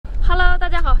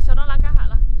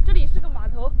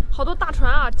好多大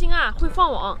船啊进岸会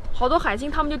放网，好多海星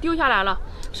它们就丢下来了。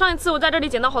上一次我在这里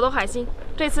捡到好多海星，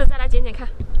这次再来捡捡看。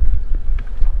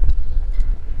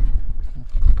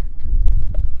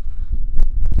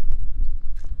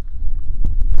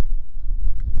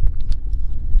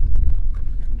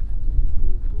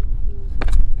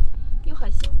有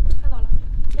海星，看到了，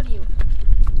这里有。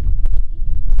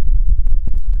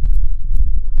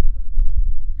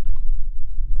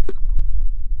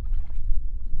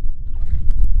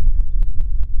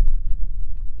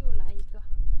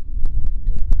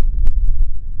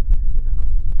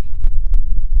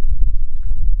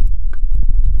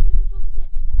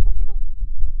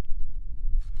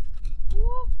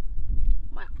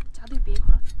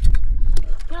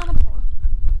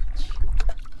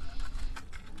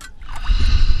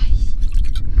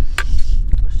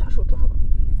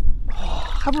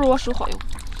 还不如我手好用，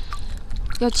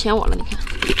要钳我了，你看，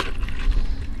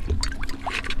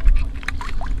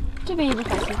这边一只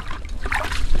海星，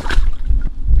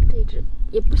这一只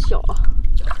也不小啊，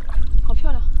好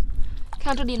漂亮。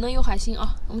看这里能有海星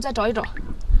啊，我们再找一找。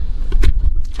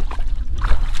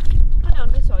这两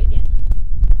只小一点，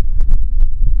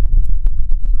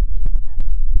小一点先带着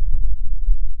吧。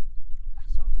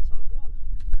小太小了，不要了，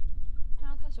这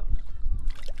样太小了。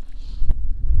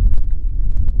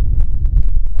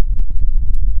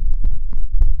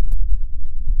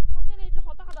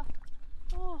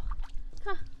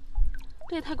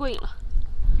 这也太过瘾了，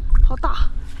好大，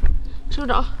收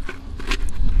着啊！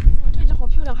哇，这只好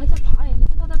漂亮，还在爬哎！你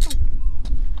看它在动，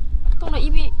动了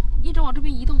一直往这边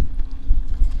移动。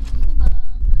噔噔，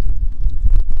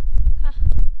看，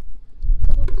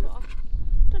个头不错啊，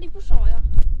这里不少呀，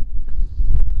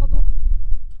好多。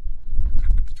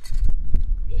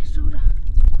也收着。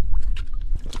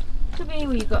这边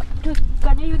有一个，这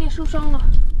感觉有点受伤了，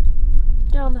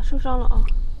这样的受伤了啊，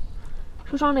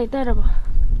受伤了也带着吧。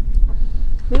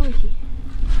 没问题。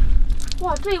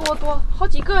哇，这一窝多，好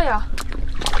几个呀！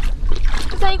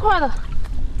这在一块的，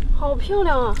好漂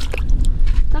亮啊！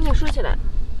咱给收起来。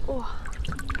哇，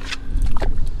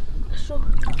收。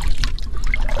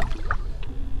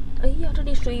哎呀，这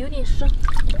里水有点深。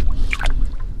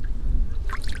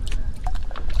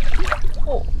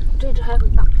哦，这只还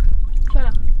很大，漂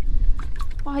亮。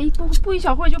哇，不一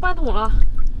小会儿就半桶了。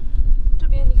这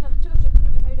边你看，这个水坑里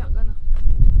面还有2个呢。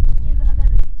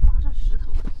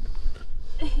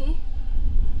 哎嘿，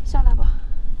下来吧。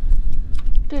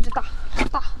这只大，好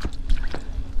大，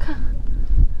看，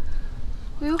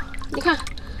哎呦，你看，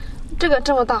这个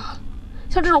这么大，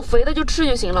像这种肥的就吃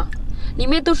就行了，里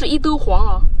面都是一兜黄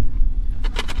啊。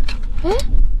哎，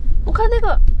我看那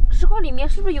个石块里面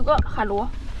是不是有个海螺？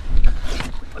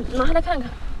拿下来看看。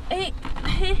哎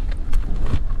嘿，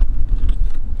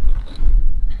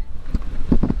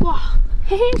哇，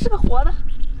嘿嘿，是个活的，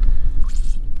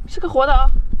是个活的啊。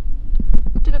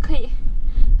 这个可以，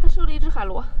还收了一只海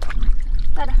螺，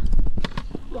带着。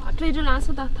哇，这一只蓝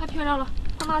色的太漂亮了，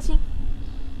胖大星，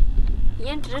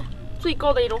颜值最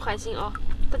高的一种海星啊，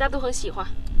大家都很喜欢。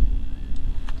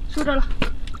收着了。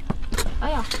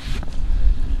哎呀，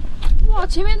哇，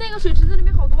前面那个水池子里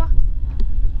面好多。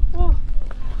哦，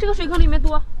这个水坑里面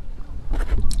多，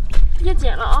直接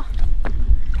捡了啊。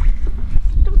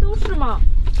这不都是吗？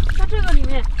那这个里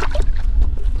面。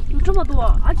 有这么多，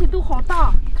而且都好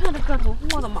大，看这个头，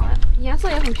我的妈呀，颜色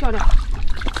也很漂亮。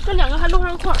这2个还露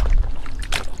上块儿，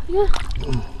你看，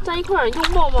在一块儿有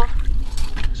冒吗？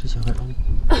是小海龙。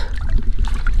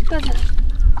带起来，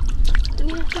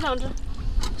你看这2只，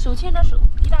手牵着手，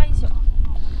一大一小，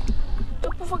这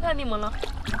不分开你们了，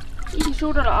一起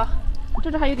收着了啊。这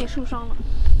只还有点受伤了，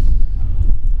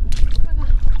看看，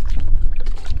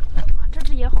哇，这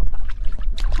只也好大，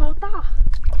好大，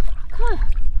看。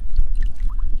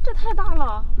 这太大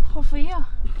了，好肥呀！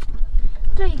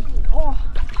哇，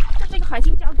这是一个海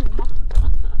星家族吗？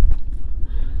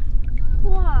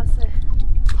哇塞！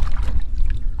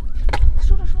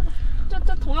收着收着，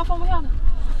这桶要放不下了。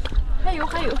还有，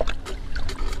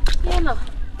天哪！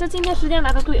这今天时间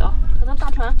来的对啊，可能大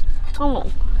船刚拢。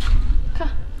看，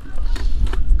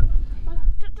哎呀，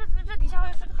这底下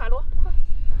还是个海螺，快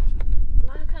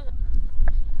拿来看看。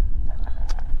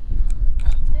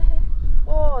嘿嘿，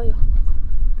哦哟。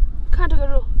 看这个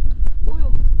肉，哦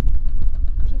呦，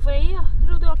挺肥呀，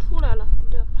肉都要出来了。你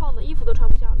这胖的衣服都穿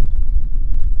不下了。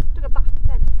这个大，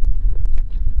带着。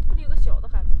这里有个小的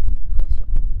海螺，很小，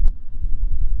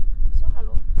小海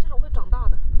螺，这种会长大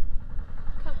的。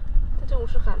看，这种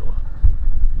是海螺，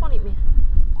放里面，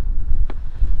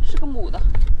是个母的。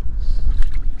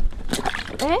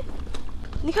哎，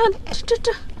你看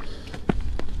这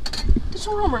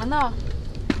送上门呢。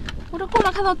我这过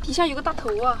来看到底下有个大头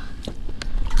啊。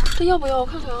这要不要？我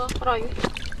看看啊，八爪鱼。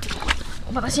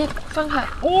我把它先翻开。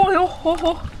哦哟，好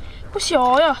好，不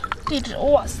小呀，这只，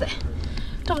哇塞，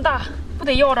这么大，不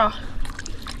得要着？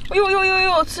哎呦呦呦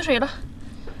呦，呲水了，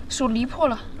手离破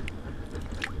了。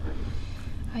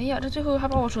哎呀，这最后还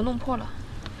把我手弄破了。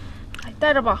哎，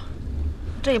带着吧，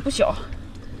这也不小。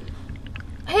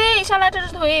嘿，下来这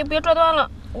只腿，别拽断了。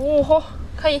哦吼，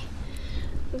可以，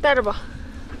你带着吧，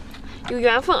有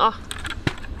缘分啊。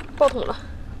爆桶了，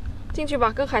进去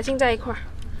吧，跟海星在一块儿。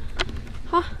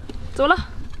好，走了。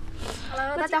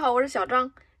Hello， 大家好，我是小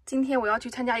张。今天我要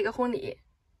去参加一个婚礼，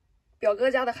表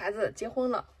哥家的孩子结婚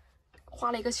了，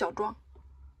化了一个小妆。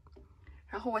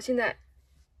然后我现在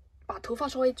把头发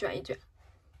稍微卷一卷，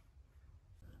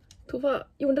头发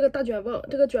用这个大卷棒，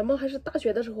这个卷棒还是大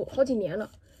学的时候，好几年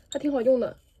了，还挺好用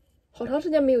的，好长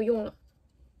时间没有用了。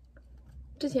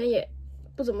之前也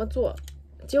不怎么做，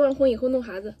结完婚以后弄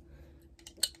孩子，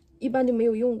一般就没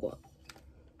有用过。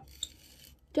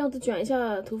这样子卷一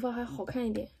下头发还好看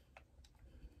一点。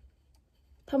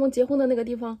他们结婚的那个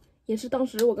地方也是当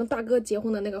时我跟大哥结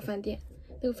婚的那个饭店，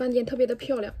那个饭店特别的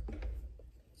漂亮。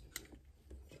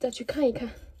再去看一看，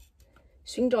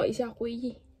寻找一下回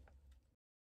忆。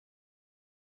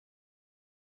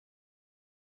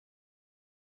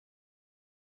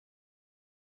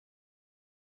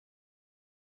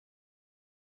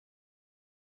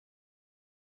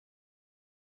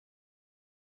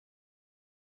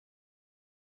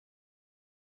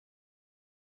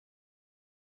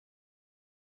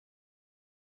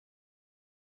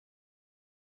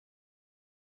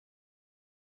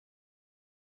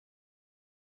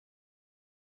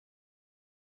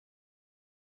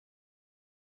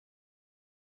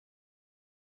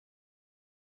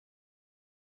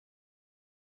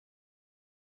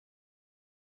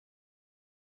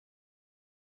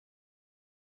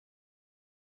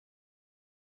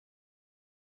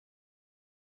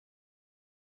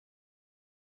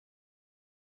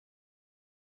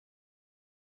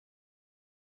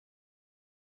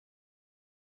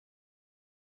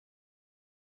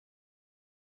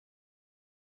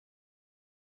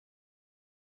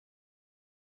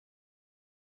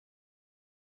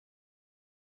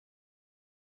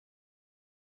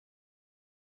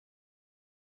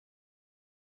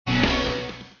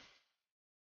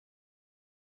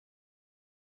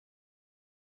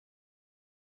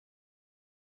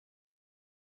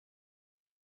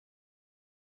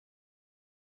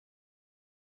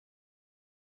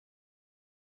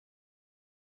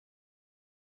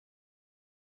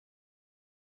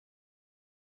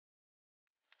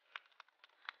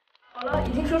好了，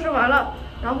已经收拾完了，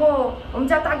然后我们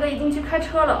家大哥已经去开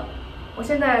车了，我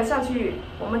现在下去，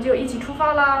我们就一起出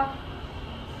发啦。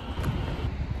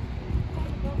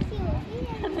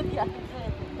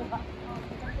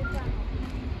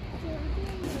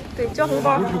对，交红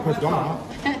包。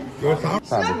有啥？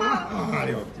哎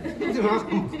呦，这玩意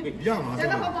儿一样啊！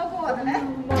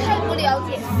太不了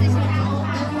解事情了。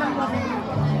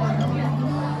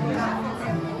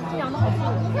这养的好胖，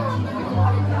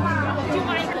就买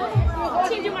一颗，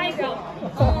亲就买一颗。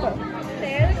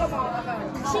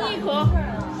亲一口。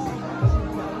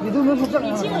你都能说这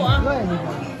你亲我，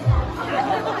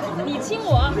你亲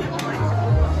我，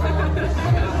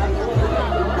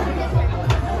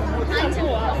你亲我。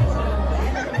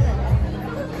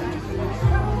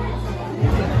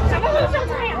什么时候上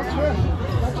菜呀？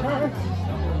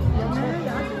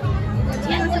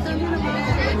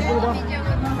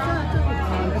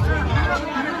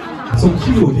总是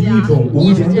有着一种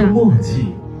无言的默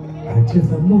契，而这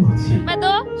份默契，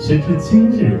时至今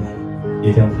日，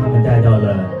也将他们带到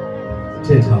了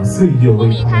这场岁月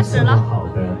为他们策划好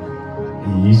的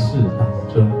仪式当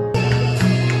中。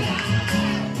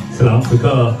此郎此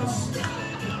刻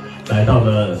来到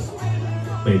了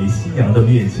美丽新娘的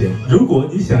面前。如果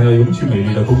你想要迎娶美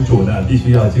丽的公主呢，必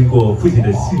须要经过父亲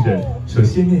的信任。首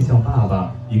先面向爸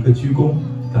爸一个鞠躬，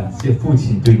感谢父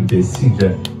亲对你的信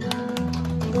任。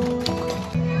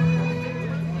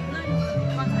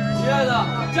亲爱的，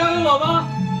嫁给我吧！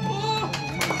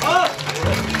好。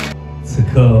此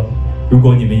刻，如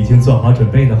果你们已经做好准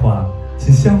备的话，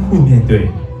请相互面对，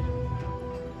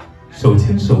手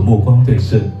牵手，目光对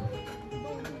视，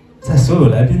在所有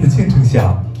来宾的见证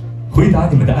下，回答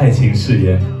你们的爱情誓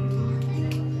言。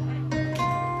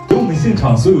有我们现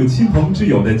场所有亲朋挚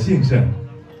友的见证，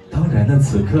当然呢，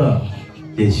此刻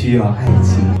也需要爱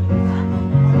情。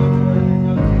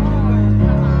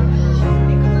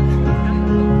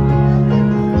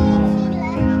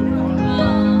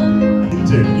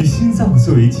与心脏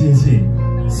最为接近，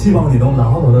希望你能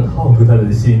牢牢地套住他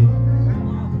的心。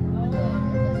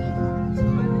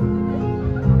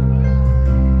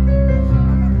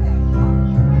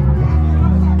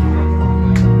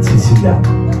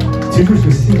这就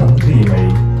是新郎的这一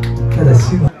枚，他的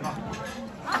新郎。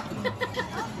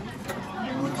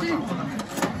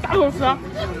大口吃。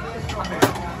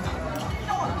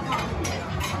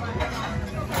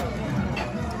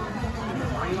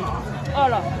饿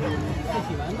了。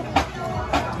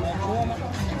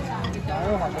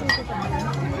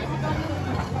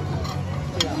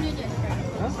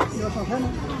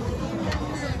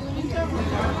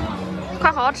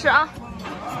快好好吃啊，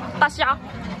大虾。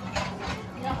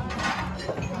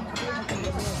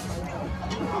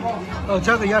哦，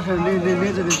加个鸭舌，那这个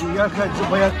鸭舌直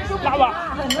播鸭。爸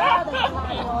爸，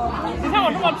你看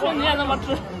我这么吃，你也那么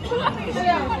吃。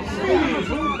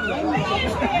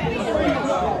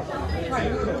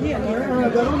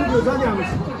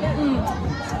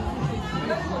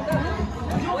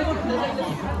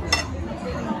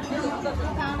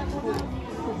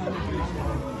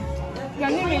赶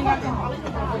紧明白。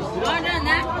来，那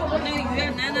个鱼，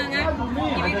来，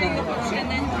因为这个好吃，来。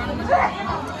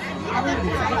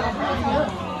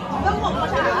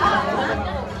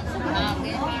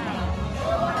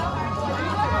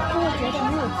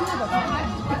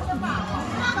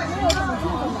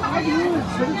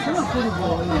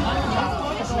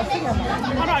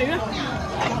八爪鱼。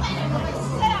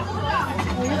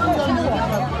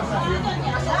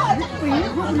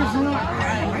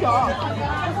小，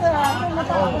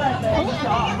很小。